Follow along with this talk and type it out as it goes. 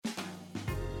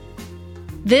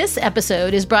This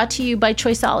episode is brought to you by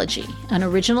Choiceology, an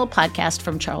original podcast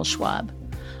from Charles Schwab.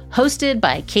 Hosted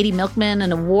by Katie Milkman,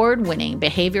 an award-winning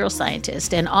behavioral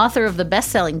scientist and author of the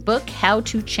best-selling book, How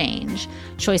to Change,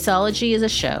 Choiceology is a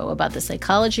show about the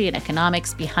psychology and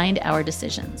economics behind our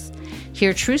decisions.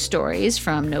 Hear true stories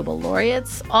from Nobel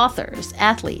laureates, authors,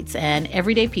 athletes, and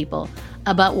everyday people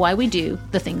about why we do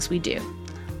the things we do.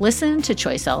 Listen to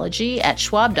Choiceology at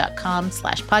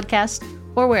schwab.com/podcast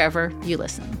or wherever you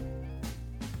listen.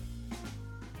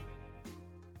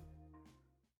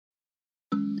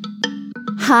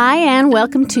 Hi, and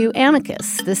welcome to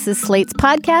Amicus. This is Slate's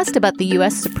podcast about the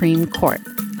U.S. Supreme Court.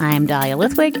 I'm Dahlia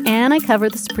Lithwick, and I cover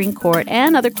the Supreme Court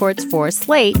and other courts for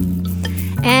Slate.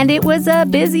 And it was a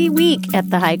busy week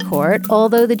at the High Court,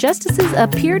 although the justices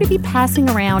appear to be passing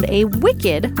around a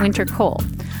wicked winter cold.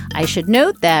 I should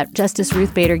note that Justice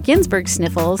Ruth Bader Ginsburg's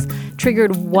sniffles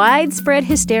triggered widespread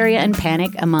hysteria and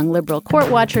panic among liberal court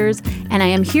watchers, and I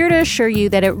am here to assure you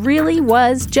that it really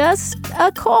was just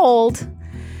a cold.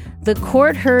 The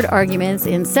court heard arguments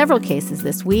in several cases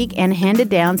this week and handed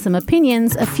down some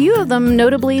opinions. A few of them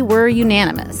notably were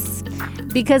unanimous.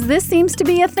 Because this seems to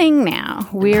be a thing now.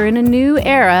 We're in a new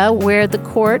era where the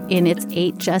court, in its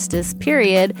 8-justice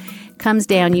period, comes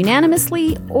down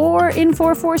unanimously or in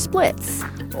 4-4 splits,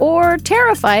 or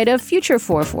terrified of future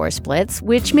 4-4 splits,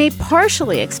 which may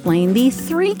partially explain the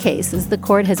 3 cases the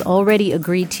court has already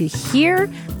agreed to hear,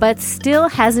 but still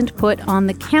hasn't put on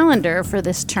the calendar for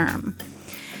this term.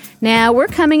 Now, we're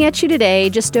coming at you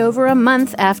today just over a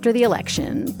month after the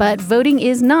election, but voting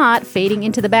is not fading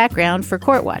into the background for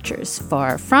court watchers.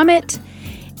 Far from it.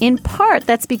 In part,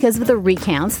 that's because of the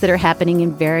recounts that are happening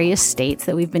in various states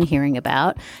that we've been hearing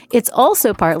about. It's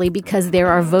also partly because there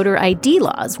are voter ID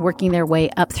laws working their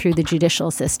way up through the judicial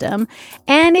system.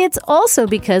 And it's also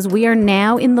because we are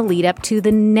now in the lead up to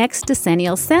the next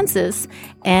decennial census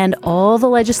and all the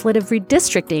legislative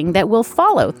redistricting that will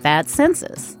follow that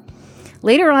census.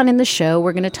 Later on in the show,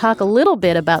 we're going to talk a little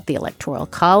bit about the Electoral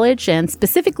College and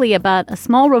specifically about a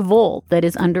small revolt that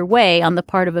is underway on the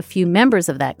part of a few members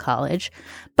of that college.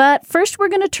 But first, we're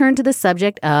going to turn to the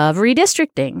subject of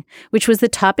redistricting, which was the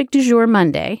topic du jour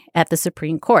Monday at the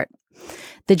Supreme Court.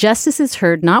 The justices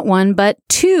heard not one, but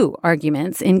 2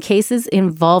 arguments in cases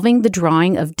involving the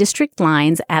drawing of district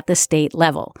lines at the state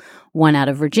level, one out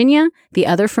of Virginia, the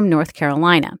other from North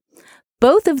Carolina.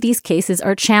 Both of these cases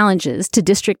are challenges to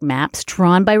district maps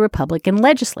drawn by Republican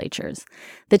legislatures.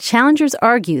 The challengers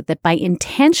argue that by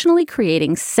intentionally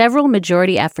creating several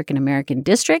majority African American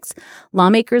districts,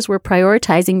 lawmakers were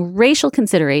prioritizing racial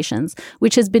considerations,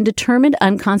 which has been determined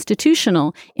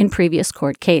unconstitutional in previous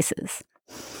court cases.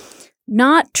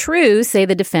 Not true, say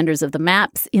the defenders of the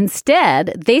maps.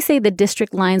 Instead, they say the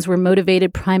district lines were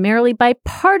motivated primarily by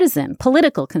partisan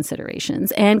political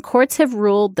considerations, and courts have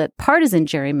ruled that partisan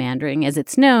gerrymandering, as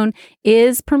it's known,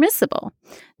 is permissible.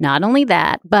 Not only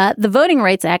that, but the Voting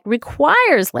Rights Act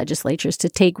requires legislatures to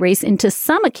take race into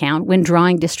some account when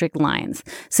drawing district lines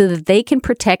so that they can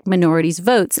protect minorities'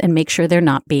 votes and make sure they're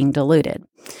not being diluted.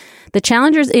 The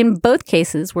challengers in both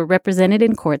cases were represented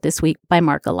in court this week by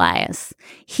Mark Elias.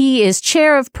 He is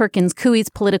chair of Perkins Coie's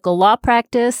political law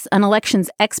practice, an elections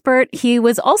expert. He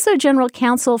was also general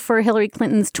counsel for Hillary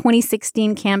Clinton's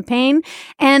 2016 campaign.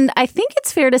 And I think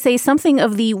it's fair to say something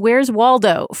of the Where's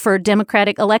Waldo for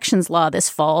Democratic elections law this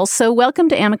fall. So welcome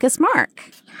to Amicus, Mark.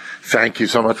 Thank you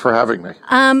so much for having me.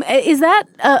 Is that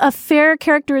a fair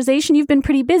characterization? You've been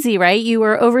pretty busy, right? You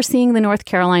were overseeing the North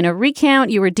Carolina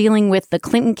recount. You were dealing with the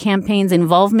Clinton campaign's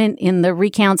involvement in the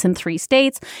recounts in 3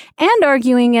 states and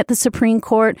arguing at the Supreme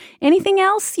Court. Anything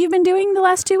else you've been doing the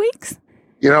last 2 weeks?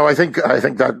 You know, I think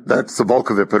that's the bulk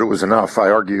of it, but it was enough. I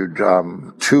argued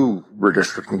 2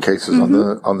 redistricting cases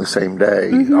on the same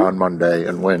day on Monday,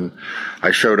 and when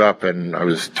I showed up and I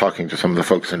was talking to some of the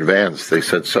folks in advance, they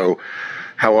said, "So,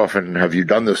 how often have you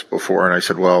done this before?" And I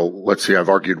said, "Well, let's see, I've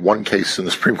argued 1 case in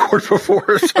the Supreme Court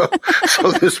before,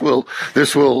 so this will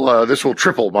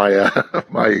triple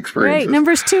my experience." Right,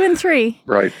 numbers 2 and 3.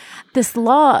 Right. This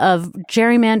law of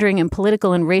gerrymandering and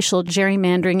political and racial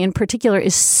gerrymandering in particular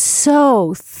is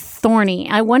so thorny.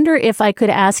 I wonder if I could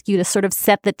ask you to sort of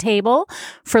set the table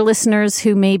for listeners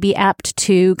who may be apt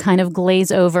to kind of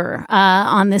glaze over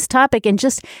on this topic and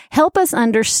just help us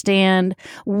understand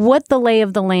what the lay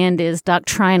of the land is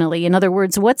doctrinally. In other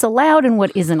words, what's allowed and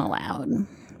what isn't allowed.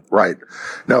 Right.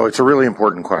 No, it's a really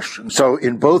important question. So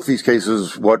in both these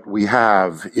cases, what we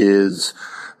have is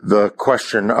the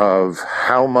question of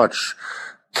how much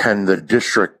can the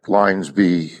district lines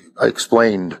be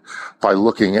explained by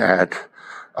looking at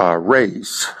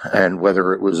race and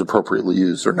whether it was appropriately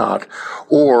used or not,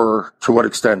 or to what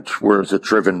extent was it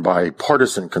driven by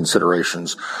partisan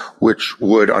considerations, which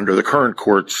would, under the current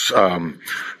court's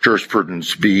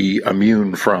jurisprudence, be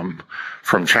immune from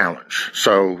challenge.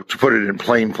 So to put it in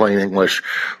plain English,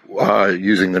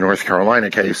 using the North Carolina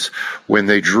case, when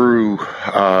they drew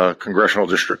Congressional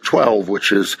District 12,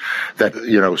 which is that,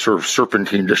 sort of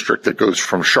serpentine district that goes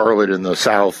from Charlotte in the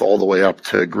south all the way up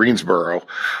to Greensboro,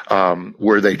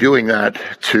 were they doing that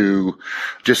to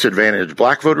disadvantage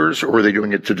black voters, or were they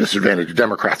doing it to disadvantage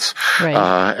Democrats? Right.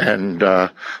 And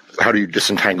how do you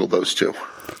disentangle those two?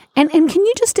 And can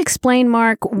you just explain,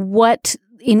 Mark, what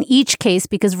in each case,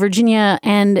 because Virginia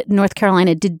and North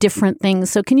Carolina did different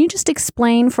things. So can you just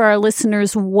explain for our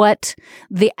listeners what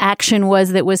the action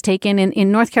was that was taken?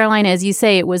 In North Carolina, as you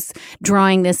say, it was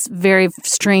drawing this very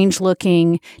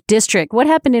strange-looking district. What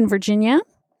happened in Virginia?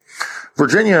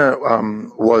 Virginia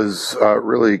was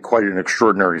really quite an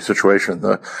extraordinary situation.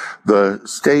 The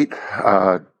state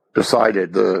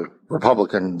decided, the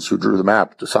Republicans who drew the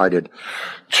map decided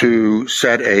to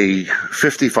set a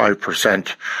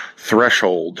 55%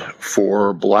 threshold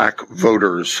for black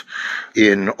voters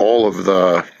in all of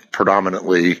the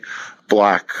predominantly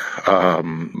black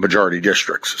majority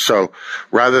districts. So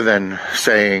rather than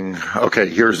saying, okay,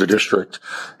 here's the district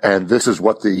and this is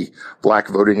what the black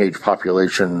voting age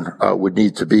population would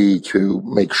need to be to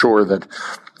make sure that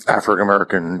African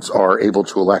Americans are able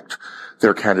to elect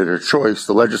their candidate choice,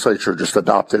 the legislature just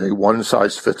adopted a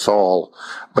one-size-fits-all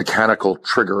mechanical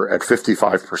trigger at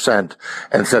 55%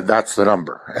 and said that's the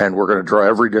number. And we're going to draw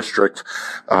every district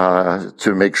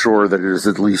to make sure that it is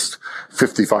at least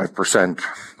 55%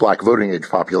 black voting age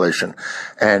population.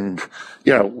 And,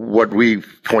 what we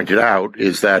pointed out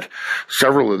is that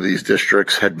several of these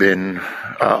districts had been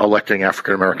electing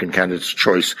African American candidates'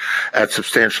 choice at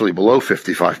substantially below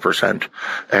 55%.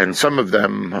 And some of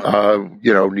them,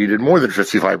 needed more than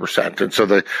 55%. And so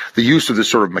the use of this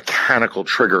sort of mechanical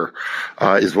trigger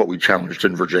is what we challenged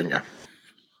in Virginia.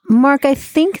 Mark, I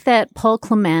think that Paul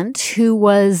Clement, who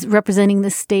was representing the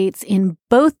states in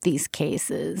both these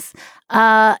cases,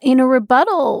 in a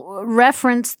rebuttal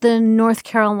referenced the North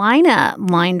Carolina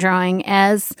line drawing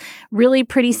as really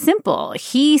pretty simple.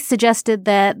 He suggested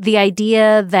that the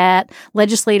idea that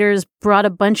legislators brought a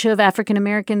bunch of African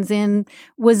Americans in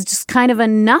was just kind of a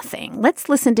nothing. Let's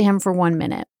listen to him for 1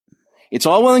 minute. It's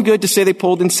all well and good to say they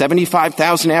pulled in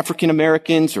 75,000 African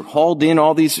Americans or hauled in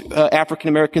all these African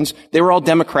Americans. They were all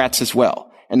Democrats as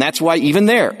well. And that's why even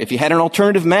there, if you had an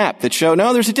alternative map that showed,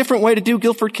 no, there's a different way to do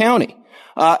Guilford County,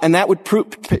 and that would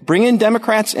bring in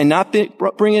Democrats and not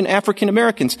bring in African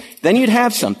Americans, then you'd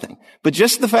have something. But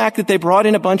just the fact that they brought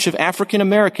in a bunch of African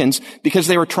Americans because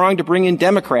they were trying to bring in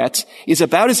Democrats is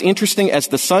about as interesting as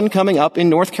the sun coming up in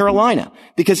North Carolina,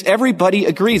 because everybody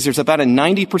agrees there's about a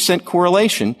 90%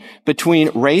 correlation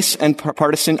between race and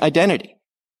partisan identity.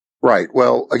 Right.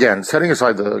 Well, again, setting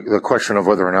aside the question of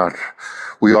whether or not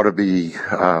we ought to be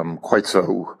quite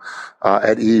so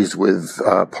at ease with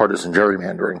partisan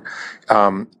gerrymandering,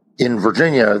 in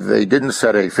Virginia, they didn't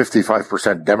set a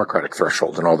 55% Democratic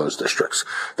threshold in all those districts.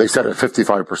 They set a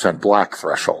 55% black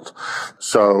threshold.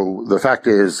 So the fact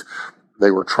is,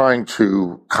 they were trying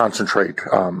to concentrate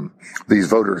these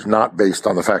voters not based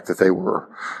on the fact that they were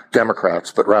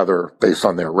Democrats, but rather based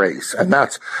on their race. And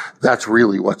that's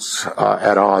really what's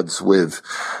at odds with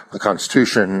the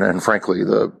Constitution and, frankly,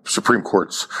 the Supreme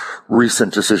Court's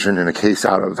recent decision in a case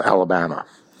out of Alabama.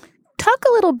 Talk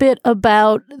a little bit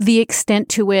about the extent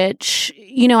to which,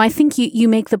 I think you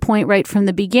make the point right from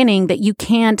the beginning that you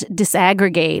can't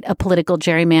disaggregate a political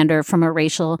gerrymander from a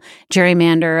racial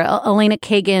gerrymander. Elena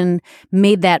Kagan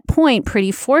made that point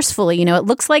pretty forcefully. It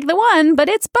looks like the one, but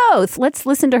it's both. Let's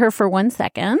listen to her for 1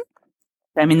 second.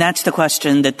 I mean, that's the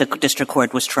question that the district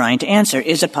court was trying to answer.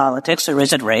 Is it politics or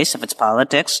is it race? If it's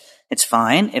politics, it's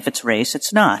fine. If it's race,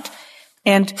 it's not.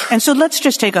 And so let's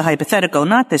just take a hypothetical,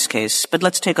 not this case, but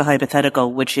let's take a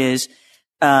hypothetical, which is,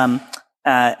 a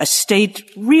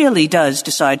state really does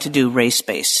decide to do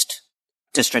race-based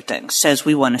districting, says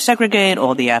we want to segregate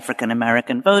all the African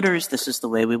American voters. This is the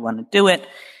way we want to do it.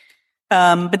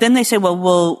 But then they say, well,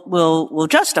 we'll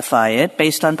justify it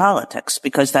based on politics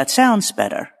because that sounds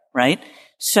better, right?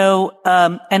 So,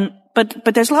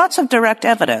 but there's lots of direct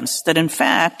evidence that in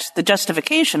fact the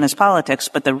justification is politics,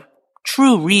 but the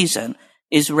true reason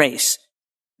is race.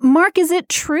 Mark, is it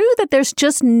true that there's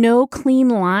just no clean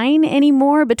line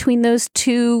anymore between those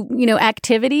two,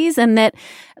 activities, and that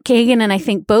Kagan and I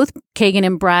think both Kagan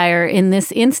and Breyer in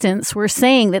this instance were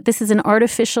saying that this is an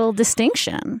artificial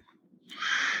distinction?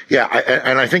 Yeah,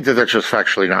 and I think that that's just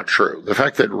factually not true. The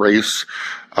fact that race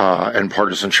and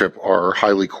partisanship are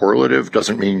highly correlative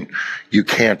doesn't mean you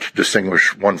can't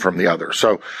distinguish one from the other.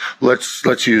 So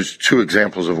let's use two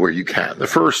examples of where you can. The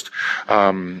first,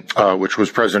 which was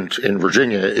present in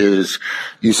Virginia, is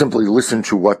you simply listen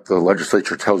to what the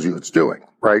legislature tells you it's doing.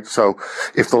 Right? So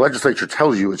if the legislature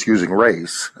tells you it's using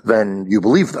race, then you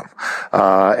believe them.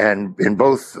 And in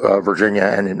both Virginia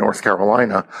and in North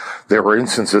Carolina, there were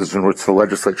instances in which the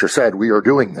legislature said, we are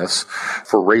doing this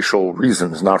for racial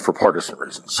reasons, not for partisan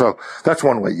reasons. So that's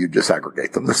one way you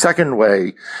disaggregate them. The second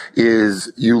way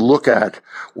is you look at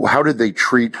how did they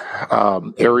treat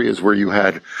areas where you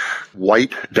had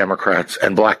white Democrats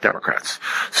and black Democrats.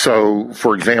 So,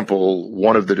 for example,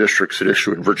 one of the districts at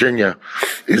issue in Virginia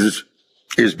is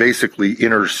basically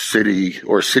inner city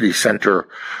or city center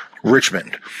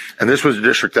Richmond. And this was a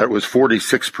district that was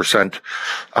 46%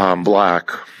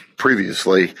 black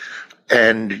previously.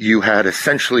 And you had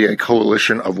essentially a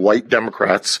coalition of white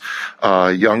Democrats,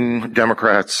 young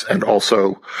Democrats, and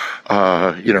also,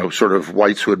 sort of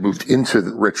whites who had moved into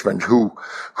Richmond who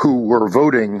were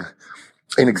voting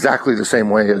in exactly the same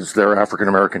way as their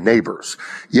African-American neighbors.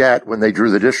 Yet, when they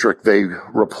drew the district, they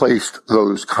replaced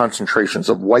those concentrations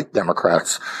of white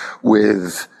Democrats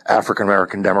with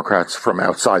African-American Democrats from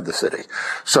outside the city.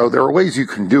 So there are ways you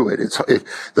can do it.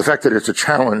 The fact that it's a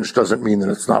challenge doesn't mean that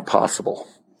it's not possible.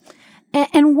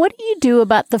 And what do you do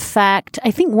about the fact,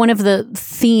 I think one of the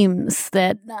themes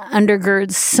that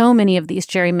undergirds so many of these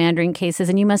gerrymandering cases,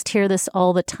 and you must hear this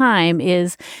all the time,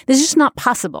 is this is just not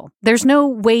possible. There's no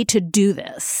way to do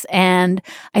this. And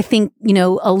I think,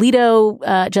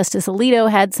 Justice Alito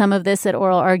had some of this at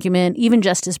oral argument. Even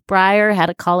Justice Breyer had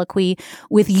a colloquy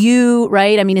with you,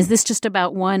 right? I mean, is this just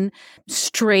about one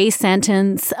stray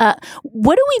sentence?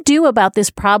 What do we do about this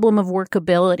problem of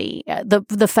workability?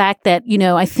 The fact that,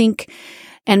 I think,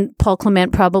 and Paul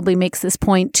Clement probably makes this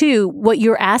point too, what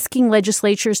you're asking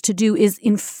legislatures to do is,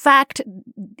 in fact,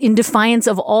 in defiance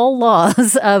of all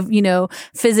laws of,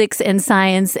 physics and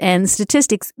science and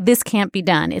statistics, this can't be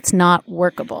done. It's not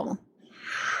workable.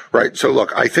 Right. So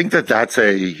look, I think that that's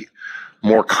a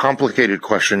more complicated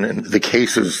question in the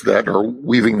cases that are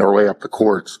weaving their way up the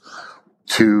courts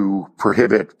to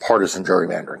prohibit partisan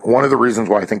gerrymandering. One of the reasons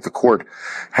why I think the court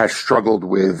has struggled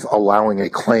with allowing a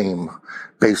claim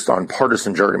based on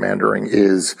partisan gerrymandering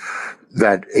is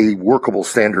that a workable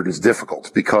standard is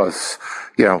difficult because,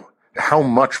 how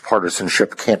much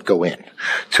partisanship can't go in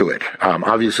to it.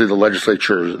 Obviously the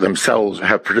legislature themselves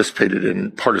have participated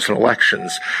in partisan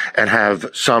elections and have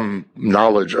some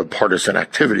knowledge of partisan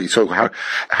activity. So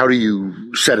how do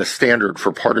you set a standard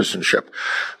for partisanship?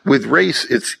 With race,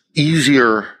 it's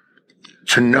easier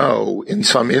to know in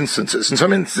some instances. In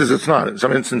some instances, it's not. In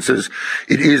some instances,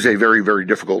 it is a very, very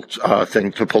difficult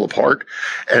thing to pull apart.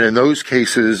 And in those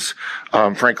cases,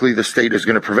 frankly, the state is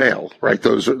going to prevail, right?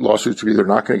 Those lawsuits are either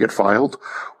not going to get filed,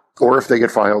 or if they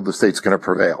get filed, the state's going to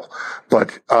prevail.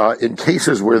 But in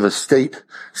cases where the state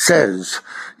says,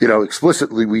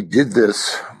 explicitly, we did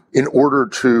this in order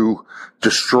to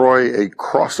destroy a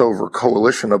crossover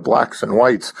coalition of blacks and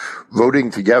whites voting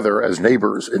together as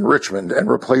neighbors in Richmond and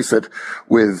replace it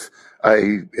with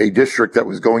a district that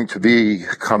was going to be,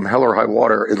 come hell or high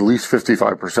water, at least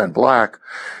 55% black,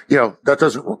 that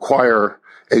doesn't require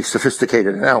a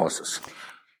sophisticated analysis.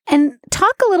 And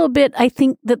talk a little bit, I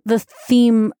think that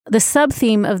the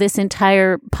sub-theme of this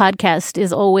entire podcast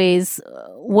is always,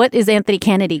 what is Anthony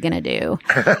Kennedy going to do?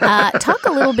 Talk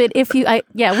a little bit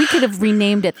we could have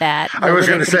renamed it that. I was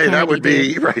going to say that would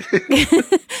be, right.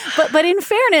 But in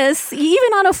fairness,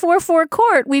 even on a 4-4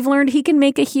 court, we've learned he can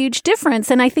make a huge difference.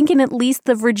 And I think in at least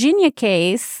the Virginia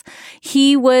case,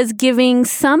 he was giving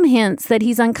some hints that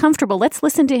he's uncomfortable. Let's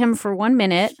listen to him for 1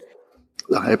 minute.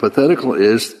 The hypothetical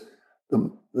is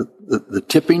the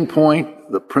tipping point,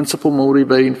 the principal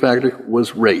motivating factor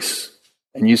was race.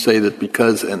 And you say that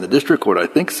because, and the district court, I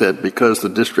think, said because the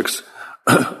districts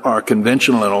are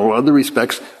conventional in all other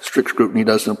respects, strict scrutiny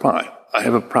doesn't apply. I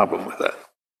have a problem with that.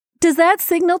 Does that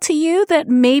signal to you that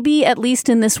maybe, at least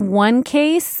in this one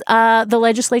case, the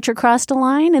legislature crossed a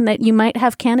line and that you might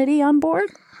have Kennedy on board?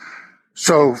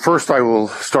 So first I will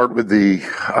start with the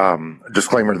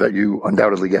disclaimer that you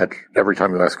undoubtedly get every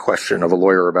time you ask a question of a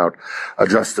lawyer about a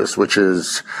justice, which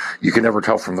is you can never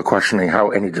tell from the questioning how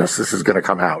any justice is going to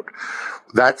come out.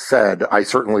 That said, I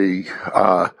certainly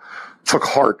took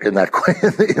heart in that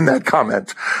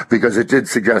comment, because it did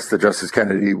suggest that Justice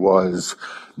Kennedy was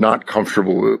not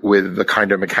comfortable with the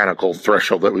kind of mechanical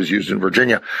threshold that was used in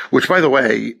Virginia, which, by the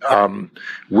way,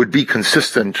 would be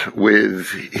consistent with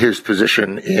his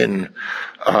position in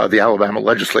the Alabama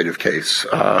legislative case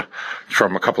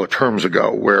from a couple of terms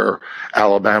ago, where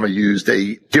Alabama used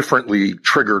a differently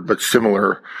triggered but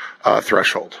similar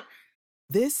threshold.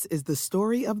 This is the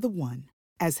story of the one.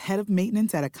 As head of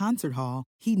maintenance at a concert hall,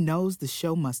 he knows the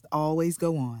show must always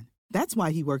go on. That's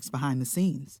why he works behind the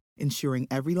scenes, ensuring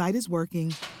every light is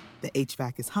working, the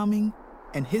HVAC is humming,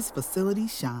 and his facility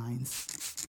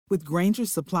shines. With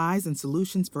Grainger's supplies and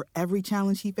solutions for every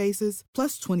challenge he faces,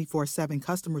 plus 24/7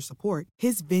 customer support,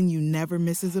 his venue never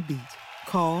misses a beat.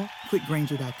 Call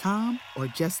quickgrainger.com or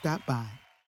just stop by.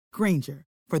 Grainger,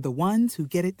 for the ones who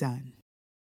get it done.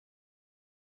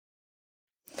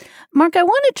 Mark, I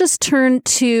want to just turn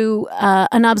to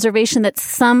an observation that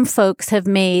some folks have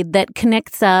made that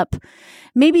connects up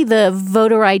maybe the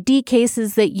voter ID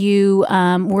cases that you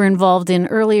were involved in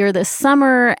earlier this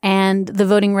summer and the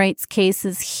voting rights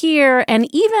cases here,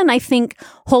 and even, I think,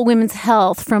 Whole Women's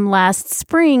Health from last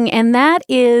spring. And that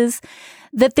is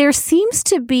that there seems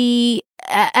to be,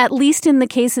 at least in the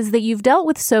cases that you've dealt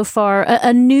with so far,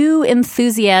 a new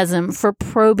enthusiasm for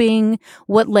probing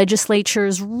what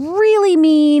legislatures really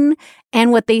mean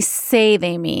and what they say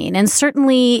they mean. And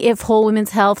certainly if Whole Women's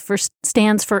Health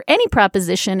stands for any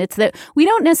proposition, it's that we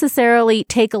don't necessarily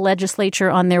take a legislature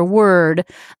on their word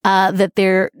that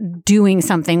they're doing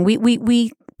something.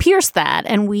 We pierce that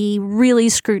and we really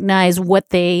scrutinize what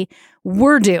they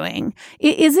were doing.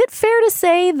 Is it fair to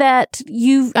say that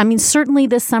certainly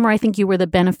this summer, I think you were the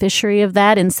beneficiary of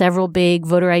that in several big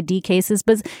voter ID cases,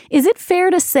 but is it fair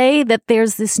to say that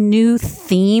there's this new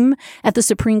theme at the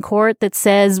Supreme Court that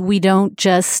says we don't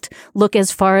just look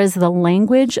as far as the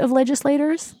language of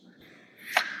legislators?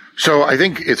 So I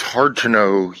think it's hard to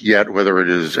know yet whether it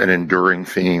is an enduring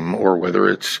theme or whether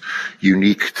it's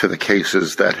unique to the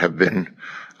cases that have been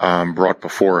brought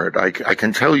before it. I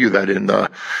can tell you that in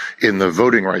the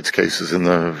voting rights cases, in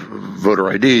the voter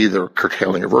ID, the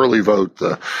curtailing of early vote,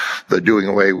 the doing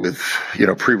away with,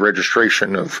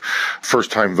 pre-registration of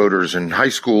first-time voters in high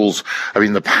schools. I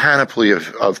mean, the panoply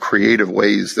of creative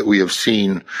ways that we have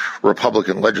seen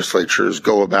Republican legislatures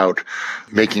go about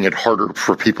making it harder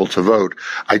for people to vote.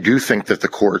 I do think that the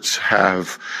courts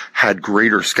have had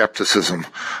greater skepticism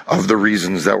of the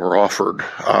reasons that were offered,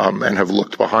 and have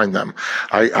looked behind them.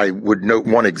 I would note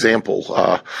one example,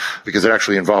 because it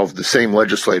actually involved the same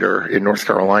legislator in North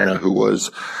Carolina who was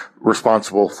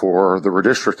responsible for the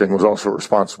redistricting, was also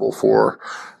responsible for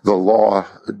the law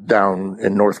down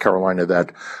in North Carolina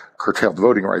that curtailed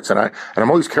voting rights. And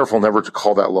I'm always careful never to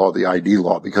call that law the ID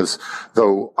law, because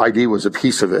though ID was a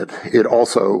piece of it, it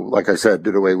also, like I said,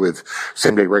 did away with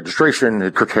same-day registration.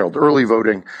 It curtailed early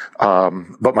voting.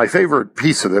 But my favorite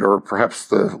piece of it, or perhaps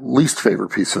the least favorite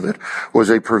piece of it,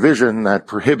 was a provision that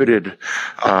prohibited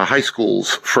high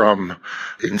schools from,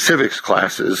 in civics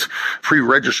classes,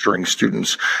 pre-registering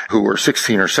students who were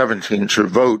 16 or 17 to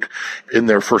vote in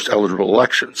their first eligible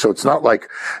election. So it's not like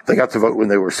they got to vote when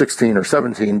they were 16 or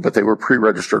 17, but they were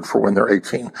pre-registered for when they're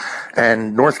 18.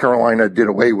 And North Carolina did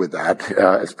away with that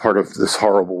as part of this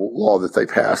horrible law that they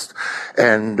passed.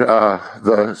 And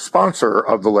the sponsor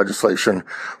of the legislation,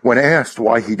 when asked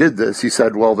why he did this, he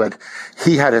said, well, that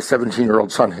he had a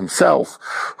 17-year-old son himself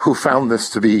who found this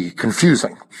to be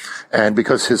confusing. And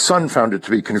because his son found it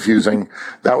to be confusing,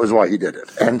 that was why he did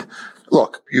it. And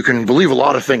look, you can believe a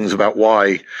lot of things about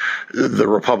why the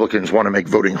Republicans want to make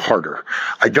voting harder.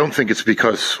 I don't think it's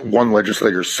because one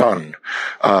legislator's son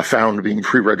found being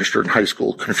pre-registered in high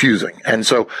school confusing. And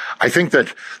so I think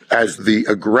that as the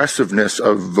aggressiveness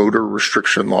of voter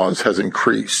restriction laws has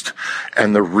increased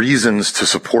and the reasons to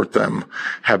support them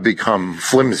have become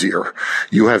flimsier,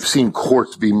 you have seen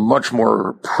courts be much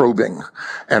more probing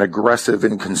and aggressive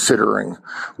in considering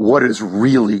what is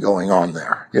really going on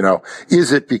there.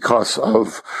 Is it because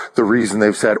of the reason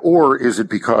they've said, or is it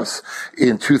because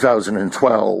in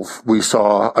 2012 we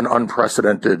saw an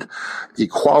unprecedented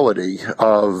equality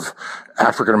of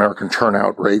African American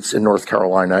turnout rates in North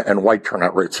Carolina and white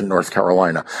turnout rates in North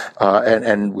Carolina,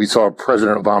 and we saw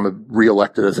President Obama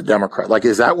reelected as a Democrat? Like,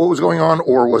 is that what was going on,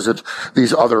 or was it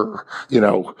these other,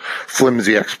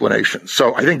 flimsy explanations?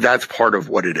 So I think that's part of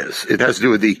what it is. It has to do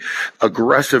with the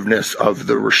aggressiveness of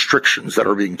the restrictions that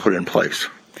are being put in place.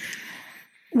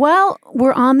 Well,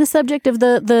 we're on the subject of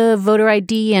the voter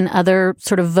ID and other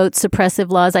sort of vote suppressive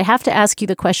laws. I have to ask you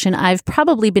the question I've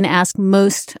probably been asked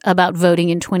most about voting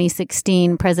in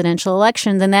 2016 presidential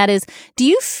elections, and that is, do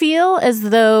you feel as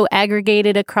though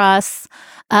aggregated across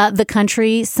the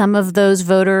country, some of those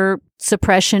voter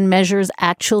suppression measures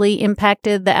actually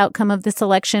impacted the outcome of this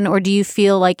election, or do you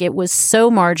feel like it was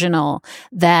so marginal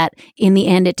that in the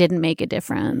end it didn't make a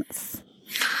difference?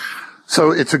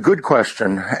 So it's a good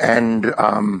question, and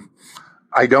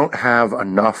I don't have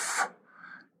enough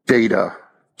data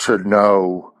to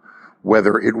know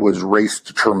whether it was race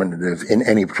determinative in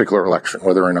any particular election,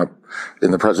 whether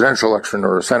in the presidential election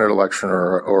or a Senate election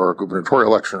or a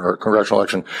gubernatorial election or a congressional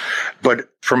election. But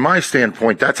from my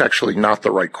standpoint, that's actually not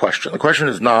the right question. The question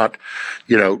is not,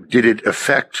 did it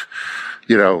affect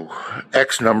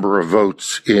X number of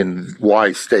votes in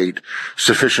Y state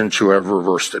sufficient to have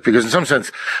reversed it? Because in some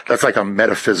sense, that's like a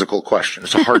metaphysical question.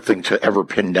 It's a hard thing to ever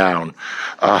pin down.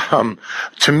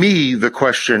 To me, the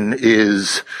question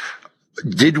is,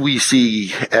 did we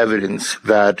see evidence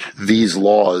that these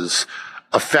laws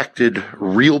affected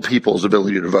real people's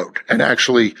ability to vote and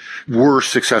actually were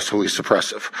successfully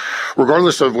suppressive?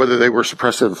 Regardless of whether they were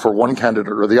suppressive for one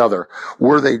candidate or the other,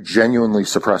 were they genuinely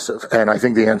suppressive? And I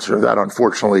think the answer to that,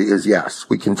 unfortunately, is yes.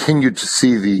 We continued to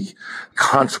see the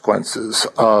consequences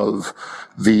of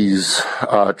these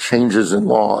changes in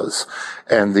laws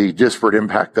and the disparate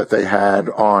impact that they had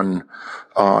on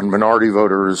minority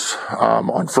voters,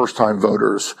 on first-time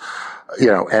voters,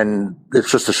 and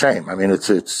it's just a shame. I mean,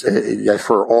 it's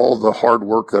for all the hard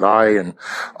work that I and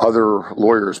other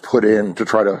lawyers put in to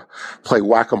try to play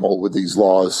whack-a-mole with these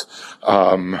laws,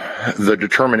 the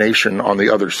determination on the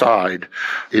other side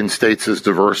in states as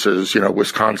diverse as,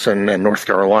 Wisconsin and North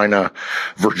Carolina,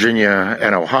 Virginia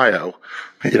and Ohio,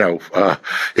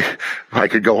 I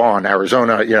could go on,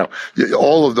 Arizona,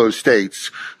 all of those states,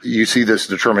 you see this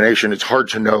determination. It's hard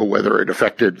to know whether it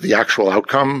affected the actual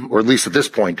outcome, or at least at this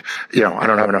point, I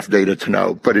don't have enough data to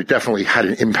know, but it definitely had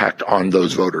an impact on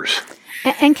those voters.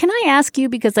 And can I ask you,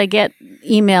 because I get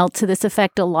email to this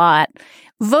effect a lot,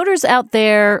 voters out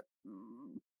there,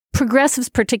 progressives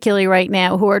particularly right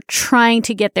now, who are trying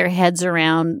to get their heads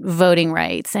around voting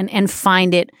rights and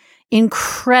find it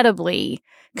incredibly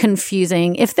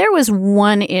confusing. If there was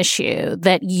one issue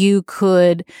that you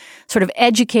could sort of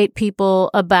educate people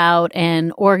about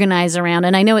and organize around,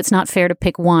 and I know it's not fair to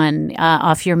pick one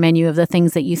off your menu of the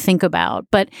things that you think about,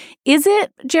 but is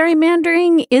it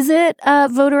gerrymandering? Is it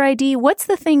voter ID? What's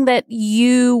the thing that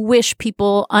you wish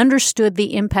people understood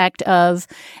the impact of?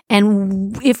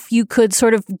 And if you could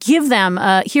sort of give them,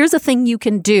 here's a thing you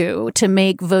can do to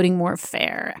make voting more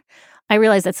fair. I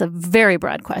realize that's a very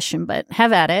broad question, but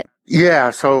have at it. Yeah,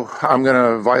 so I'm going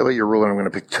to violate your rule and I'm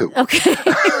going to pick two. Okay.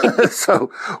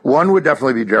 So one would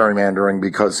definitely be gerrymandering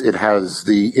because it has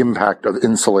the impact of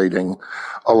insulating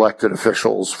elected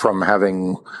officials from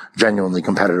having genuinely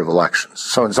competitive elections.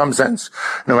 So in some sense,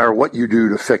 no matter what you do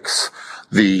to fix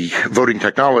the voting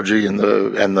technology and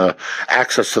the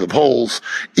access to the polls,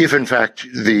 if in fact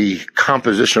the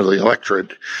composition of the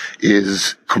electorate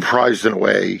is comprised in a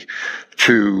way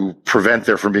to prevent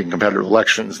there from being competitive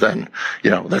elections, then,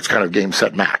 that's kind of game,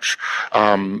 set, match.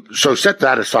 So set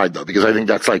that aside though, because I think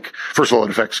that's first of all, it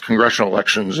affects congressional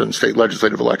elections and state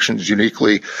legislative elections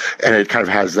uniquely, and it kind of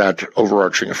has that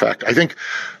overarching effect. I think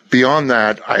beyond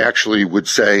that, I actually would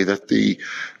say that the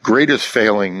greatest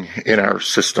failing in our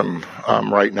system,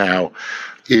 right now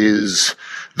is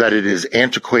that it is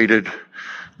antiquated,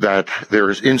 that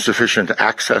there is insufficient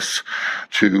access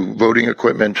to voting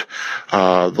equipment.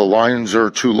 The lines are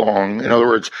too long. In other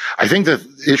words, I think that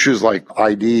issues like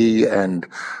ID and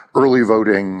early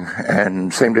voting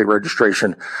and same-day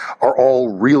registration are all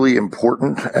really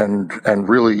important and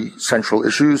really central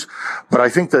issues. But I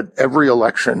think that every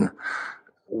election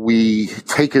we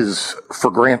take as for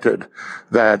granted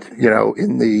that,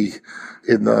 in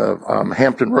the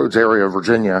Hampton Roads area of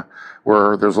Virginia,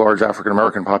 where there's large African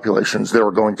American populations, there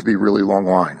are going to be really long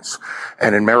lines.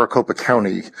 And in Maricopa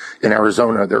County in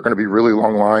Arizona, there are going to be really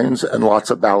long lines and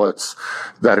lots of ballots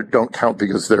that don't count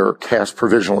because they're cast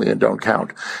provisionally and don't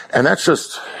count. And that's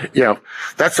just,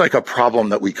 that's like a problem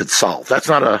that we could solve.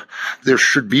 There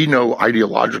should be no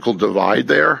ideological divide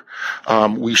there.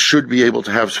 We should be able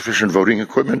to have sufficient voting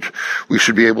equipment. We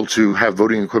should be able to have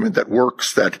voting equipment that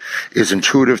works, that is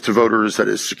intuitive to voters, indoors,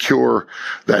 that is secure,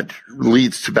 that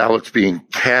leads to ballots being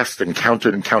cast and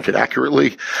counted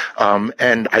accurately.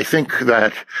 And I think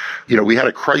that, we had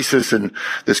a crisis in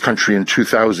this country in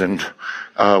 2000,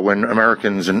 when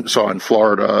Americans saw in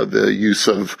Florida the use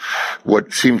of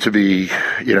what seemed to be,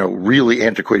 really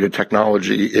antiquated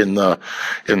technology in the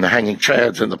hanging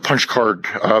chads and the punch card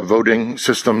voting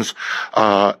systems.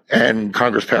 And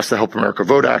Congress passed the Help America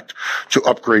Vote Act to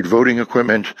upgrade voting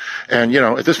equipment. And,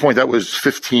 at this point, that was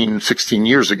 15, 16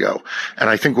 years ago. And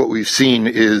I think what we've seen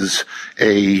is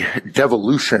a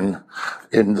devolution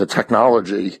in the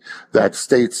technology that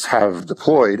states have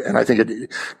deployed. And I think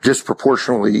it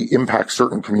disproportionately impacts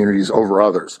certain communities over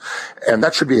others. And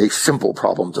that should be a simple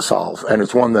problem to solve. And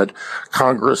it's one that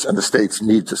Congress and the states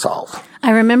need to solve.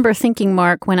 I remember thinking,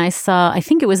 Mark, when I saw, I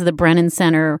think it was the Brennan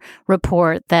Center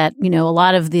report that, a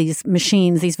lot of these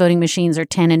machines, these voting machines are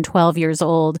 10 and 12 years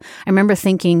old. I remember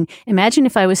thinking, imagine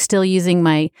if I was still using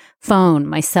my phone,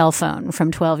 my cell phone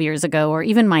from 12 years ago, or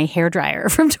even my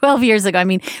hairdryer from 12 years ago. I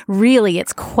mean, really,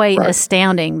 it's quite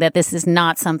astounding that this is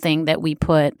not something that we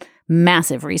put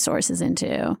massive resources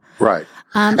into. Right.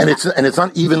 And it's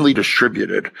unevenly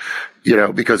distributed,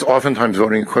 because oftentimes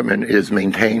voting equipment is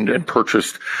maintained and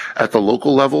purchased at the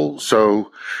local level.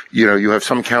 So, you have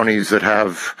some counties that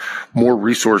have more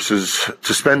resources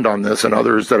to spend on this and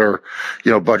others that are,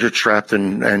 budget strapped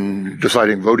and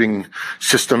deciding voting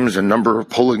systems and number of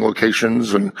polling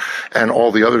locations and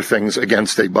all the other things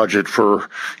against a budget for,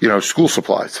 school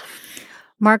supplies.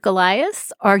 Mark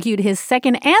Elias argued his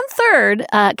second and third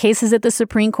cases at the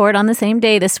Supreme Court on the same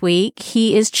day this week.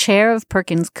 He is chair of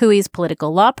Perkins Coie's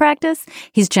political law practice.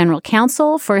 He's general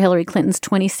counsel for Hillary Clinton's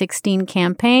 2016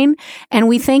 campaign. And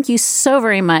we thank you so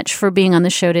very much for being on the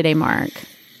show today, Mark.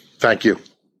 Thank you.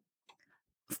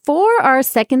 For our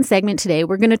second segment today,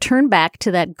 we're going to turn back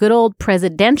to that good old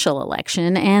presidential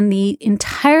election and the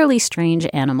entirely strange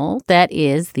animal that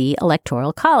is the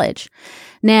Electoral College.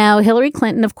 Now, Hillary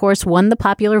Clinton, of course, won the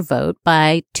popular vote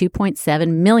by 2.7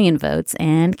 million votes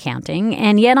and counting.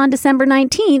 And yet on December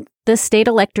 19th, the state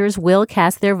electors will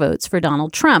cast their votes for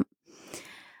Donald Trump.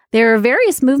 There are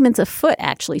various movements afoot,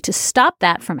 actually, to stop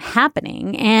that from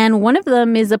happening, and one of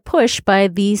them is a push by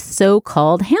the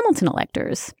so-called Hamilton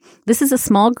electors. This is a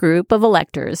small group of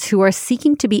electors who are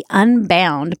seeking to be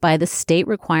unbound by the state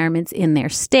requirements in their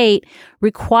state,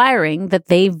 requiring that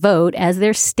they vote as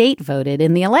their state voted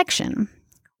in the election.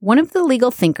 One of the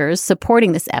legal thinkers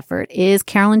supporting this effort is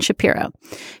Carolyn Shapiro.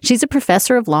 She's a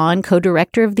professor of law and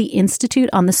co-director of the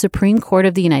Institute on the Supreme Court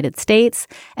of the United States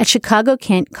at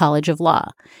Chicago-Kent College of Law.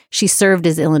 She served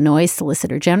as Illinois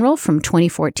Solicitor General from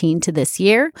 2014 to this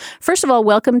year. First of all,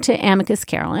 welcome to Amicus,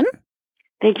 Carolyn.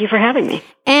 Thank you for having me.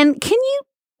 And can you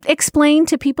explain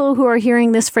to people who are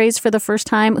hearing this phrase for the first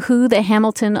time who the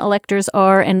Hamilton electors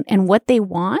are and what they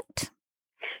want?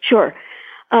 Sure.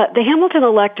 The Hamilton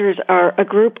electors are a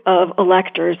group of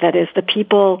electors, that is, the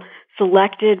people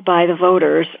selected by the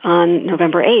voters on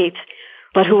November 8th,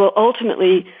 but who will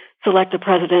ultimately select the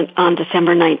president on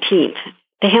December 19th.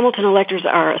 The Hamilton electors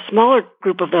are a smaller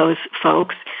group of those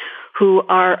folks who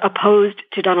are opposed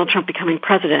to Donald Trump becoming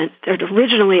president. They're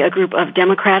originally a group of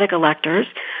Democratic electors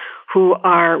who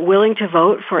are willing to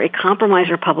vote for a compromise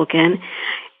Republican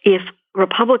if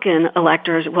Republican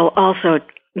electors will also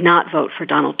not vote for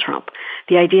Donald Trump.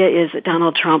 The idea is that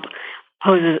Donald Trump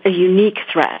poses a unique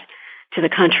threat to the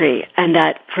country, and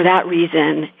that for that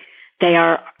reason, they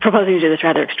are proposing to do this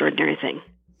rather extraordinary thing.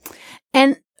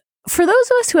 And for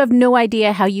those of us who have no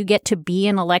idea how you get to be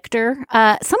an elector,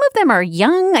 some of them are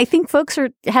young. I think folks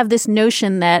have this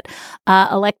notion that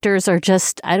electors are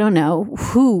just, I don't know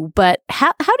who, but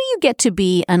how do you get to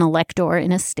be an elector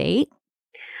in a state?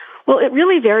 Well, it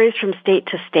really varies from state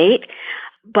to state.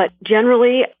 But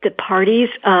generally, the parties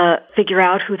figure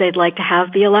out who they'd like to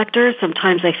have be electors.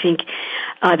 Sometimes I think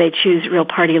they choose real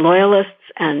party loyalists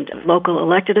and local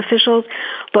elected officials.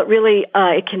 But really,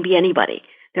 it can be anybody.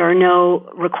 There are no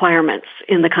requirements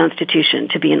in the Constitution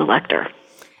to be an elector.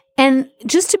 And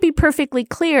just to be perfectly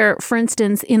clear, for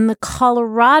instance, in the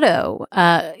Colorado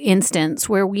instance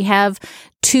where we have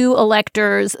two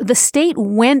electors, the state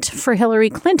went for Hillary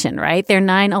Clinton, right? Their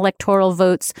 9 electoral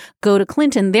votes go to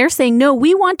Clinton. They're saying, no,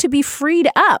 we want to be freed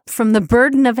up from the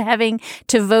burden of having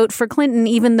to vote for Clinton,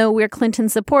 even though we're Clinton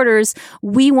supporters.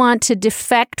 We want to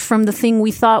defect from the thing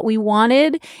we thought we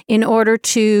wanted in order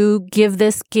to give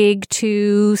this gig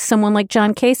to someone like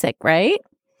John Kasich, right?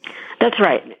 That's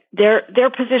right. Their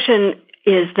position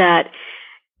is that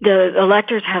the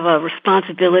electors have a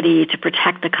responsibility to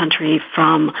protect the country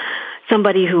from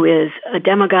somebody who is a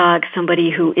demagogue,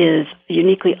 somebody who is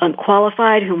uniquely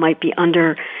unqualified, who might be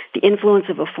under the influence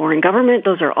of a foreign government.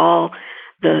 Those are all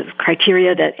the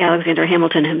criteria that Alexander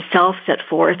Hamilton himself set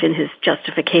forth in his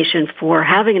justification for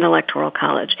having an electoral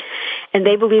college. And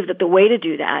they believe that the way to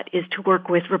do that is to work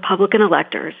with Republican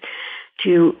electors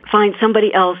to find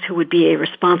somebody else who would be a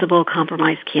responsible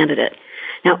compromise candidate.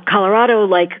 Now, Colorado,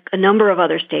 like a number of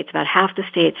other states, about half the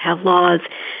states have laws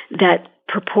that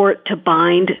purport to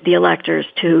bind the electors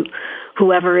to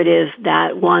whoever it is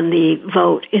that won the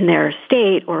vote in their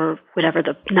state or whatever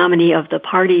the nominee of the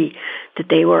party that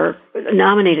they were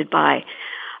nominated by.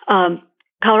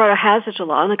 Colorado has such a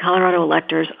law, and the Colorado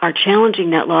electors are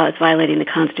challenging that law as violating the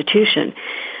Constitution.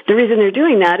 The reason they're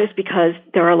doing that is because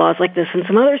there are laws like this in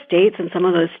some other states, and some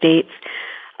of those states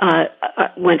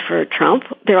went for Trump.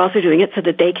 They're also doing it so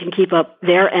that they can keep up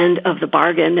their end of the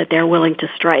bargain that they're willing to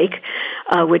strike,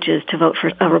 which is to vote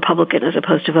for a Republican as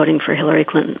opposed to voting for Hillary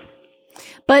Clinton.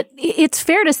 But it's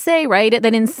fair to say, right,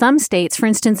 that in some states, for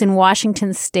instance, in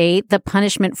Washington state, the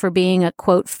punishment for being a,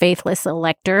 quote, faithless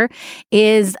elector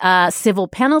is a civil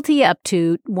penalty up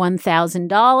to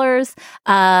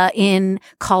 $1,000. In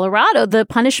Colorado, the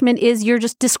punishment is you're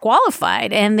just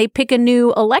disqualified and they pick a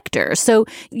new elector. So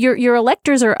your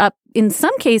electors are up in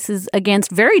some cases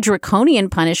against very draconian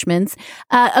punishments.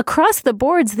 Across the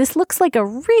boards, this looks like a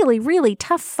really, really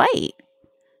tough fight.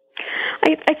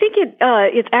 I think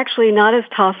it's actually not as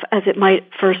tough as it might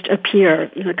first appear.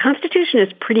 The Constitution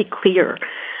is pretty clear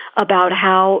about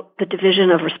how the division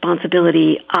of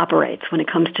responsibility operates when it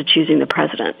comes to choosing the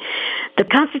president. The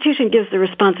Constitution gives the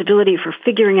responsibility for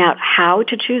figuring out how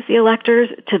to choose the electors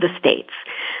to the states.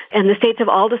 And the states have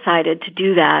all decided to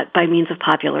do that by means of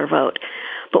popular vote.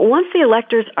 But once the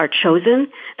electors are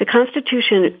chosen, the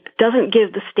Constitution doesn't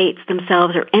give the states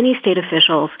themselves or any state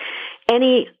officials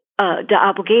any the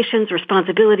obligations,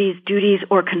 responsibilities, duties,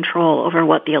 or control over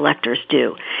what the electors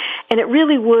do. And it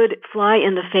really would fly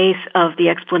in the face of the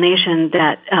explanation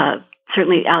that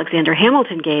certainly Alexander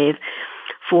Hamilton gave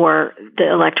for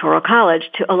the Electoral College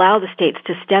to allow the states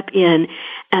to step in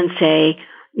and say,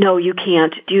 no, you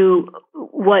can't do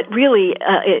what really,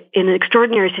 in an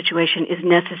extraordinary situation, is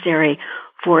necessary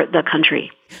for the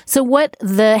country. So what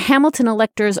the Hamilton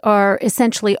electors are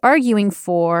essentially arguing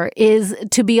for is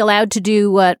to be allowed to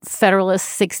do what Federalist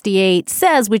 68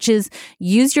 says, which is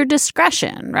use your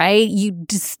discretion, right? You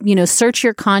just, search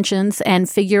your conscience and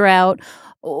figure out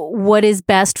what is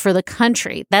best for the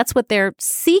country. That's what they're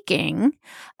seeking.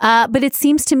 But it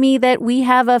seems to me that we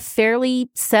have a fairly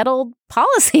settled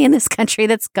policy in this country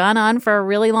that's gone on for a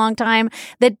really long time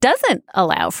that doesn't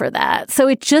allow for that. So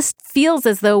it just feels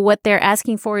as though what they're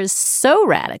asking for is so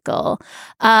radical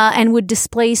and would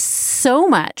displace so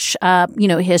much,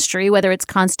 history, whether it's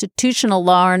constitutional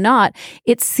law or not.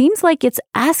 It seems like it's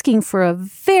asking for a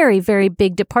very, very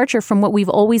big departure from what we've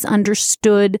always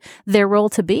understood their role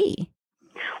to be.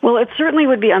 Well, it certainly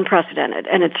would be unprecedented,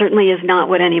 and it certainly is not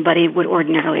what anybody would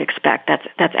ordinarily expect.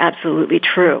 That's absolutely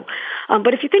true.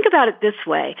 But if you think about it this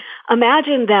way,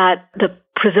 imagine that the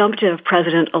presumptive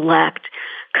president-elect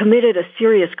committed a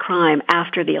serious crime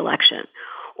after the election,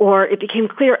 or it became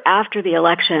clear after the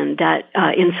election that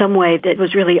in some way that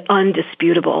was really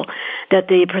undisputable, that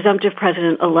the presumptive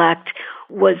president-elect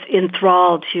was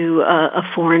enthralled to a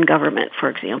foreign government, for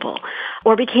example,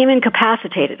 or became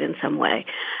incapacitated in some way.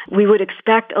 We would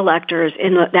expect electors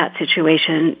in that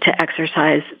situation to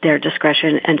exercise their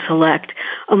discretion and select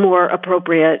a more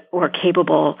appropriate or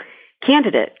capable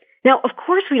candidate. Now, of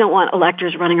course, we don't want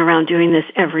electors running around doing this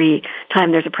every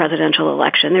time there's a presidential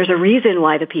election. There's a reason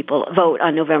why the people vote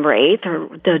on November 8th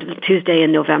or the Tuesday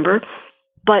in November.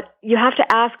 But you have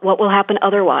to ask what will happen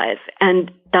otherwise.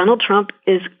 And Donald Trump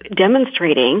is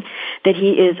demonstrating that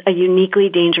he is a uniquely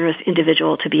dangerous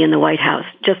individual to be in the White House.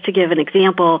 Just to give an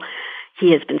example,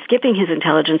 he has been skipping his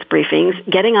intelligence briefings,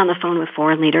 getting on the phone with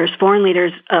foreign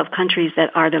leaders of countries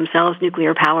that are themselves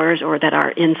nuclear powers or that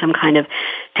are in some kind of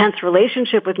tense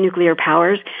relationship with nuclear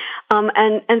powers,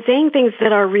 and saying things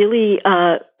that are really,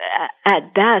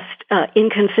 at best,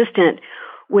 inconsistent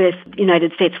with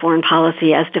United States foreign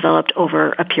policy as developed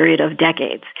over a period of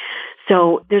decades.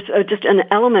 So there's just an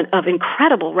element of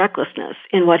incredible recklessness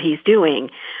in what he's doing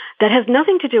that has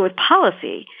nothing to do with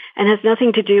policy and has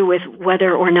nothing to do with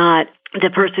whether or not the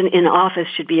person in office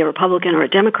should be a Republican or a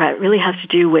Democrat. It really has to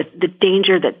do with the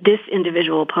danger that this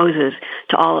individual poses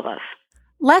to all of us.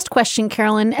 Last question,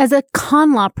 Carolyn. As a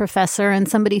con law professor and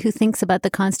somebody who thinks about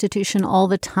the Constitution all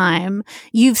the time,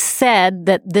 you've said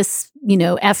that this,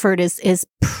 effort is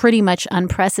pretty much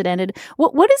unprecedented.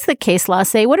 What does the case law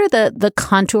say? What are the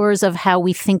contours of how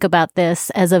we think about this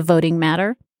as a voting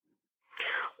matter?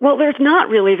 Well, there's not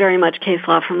really very much case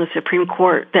law from the Supreme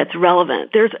Court that's relevant.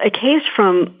 There's a case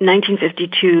from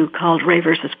 1952 called Ray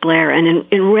versus Blair,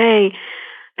 and in Ray,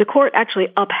 the court actually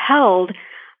upheld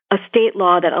a state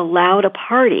law that allowed a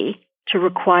party to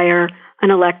require an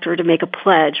elector to make a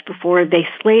pledge before they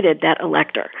slated that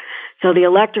elector. So the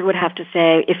elector would have to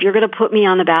say, if you're going to put me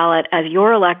on the ballot as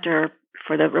your elector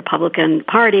for the Republican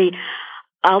Party,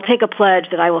 I'll take a pledge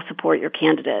that I will support your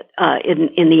candidate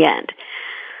in the end.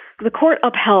 The court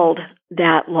upheld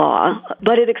that law,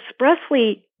 but it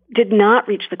expressly did not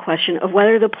reach the question of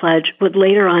whether the pledge would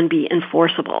later on be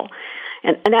enforceable.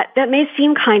 And that may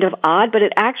seem kind of odd, but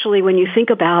it actually, when you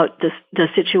think about the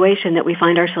situation that we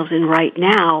find ourselves in right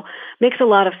now, makes a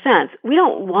lot of sense. We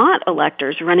don't want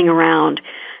electors running around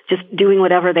just doing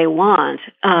whatever they want,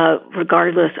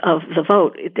 regardless of the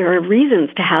vote. There are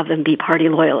reasons to have them be party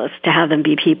loyalists, to have them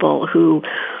be people who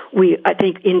I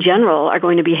think, in general, are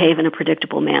going to behave in a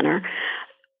predictable manner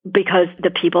because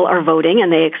the people are voting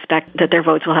and they expect that their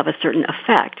votes will have a certain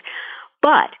effect.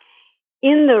 But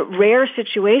in the rare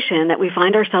situation that we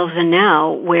find ourselves in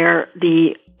now, where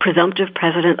the presumptive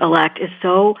president-elect is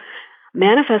so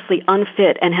manifestly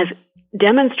unfit and has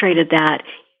demonstrated that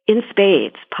in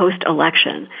spades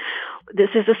post-election,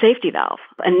 this is a safety valve.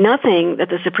 And nothing that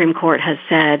the Supreme Court has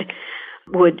said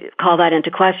would call that into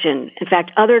question. In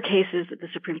fact, other cases that the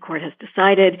Supreme Court has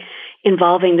decided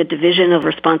involving the division of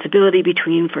responsibility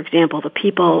between, for example, the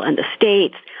people and the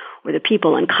states, or the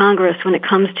people and Congress, when it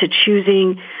comes to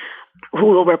choosing who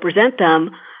will represent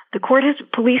them, the court has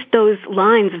policed those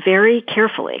lines very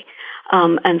carefully.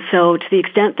 And so to the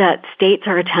extent that states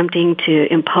are attempting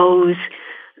to impose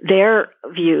their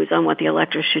views on what the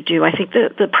electors should do, I think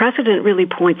the precedent really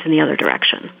points in the other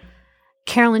direction.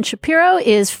 Carolyn Shapiro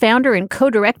is founder and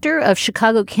co-director of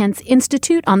Chicago-Kent's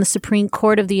Institute on the Supreme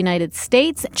Court of the United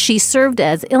States. She served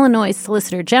as Illinois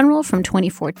Solicitor General from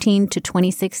 2014 to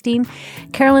 2016.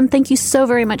 Carolyn, thank you so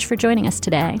very much for joining us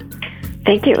today.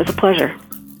 Thank you. It was a pleasure.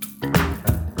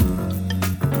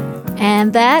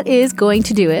 And that is going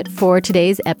to do it for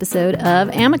today's episode of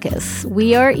Amicus.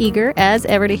 We are eager, as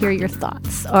ever, to hear your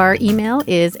thoughts. Our email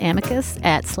is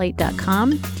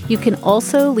amicus@slate.com. You can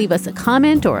also leave us a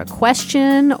comment or a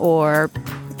question or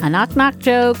a knock-knock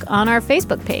joke on our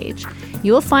Facebook page.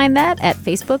 You will find that at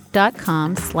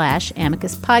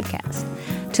facebook.com/Amicus Podcast.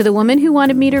 To the woman who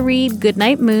wanted me to read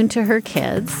Goodnight Moon to her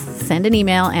kids, send an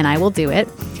email and I will do it.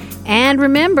 And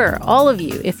remember, all of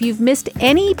you, if you've missed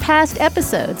any past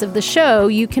episodes of the show,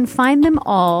 you can find them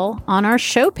all on our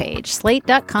show page,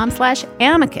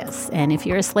 slate.com/amicus. And if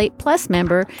you're a Slate Plus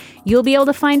member, you'll be able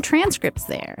to find transcripts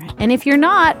there. And if you're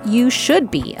not, you should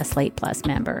be a Slate Plus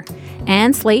member.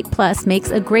 And Slate Plus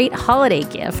makes a great holiday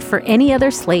gift for any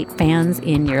other Slate fans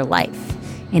in your life.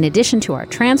 In addition to our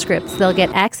transcripts, they'll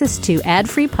get access to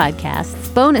ad-free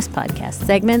podcasts, bonus podcast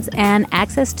segments, and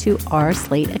access to our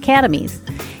Slate Academies.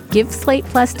 Give Slate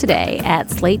Plus today at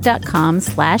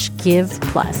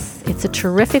slate.com/giveplus. It's a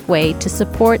terrific way to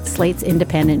support Slate's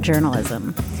independent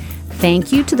journalism.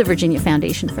 Thank you to the Virginia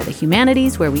Foundation for the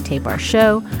Humanities, where we tape our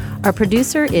show. Our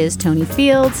producer is Tony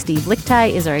Field. Steve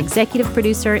Lichtai is our executive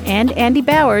producer, and Andy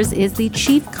Bowers is the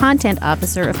chief content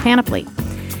officer of Panoply.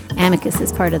 Amicus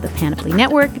is part of the Panoply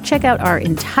Network. Check out our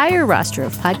entire roster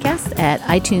of podcasts at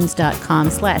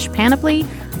itunes.com/Panoply.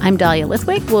 I'm Dahlia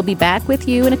Lithwick. We'll be back with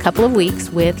you in a couple of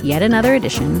weeks with yet another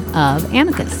edition of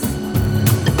Amicus.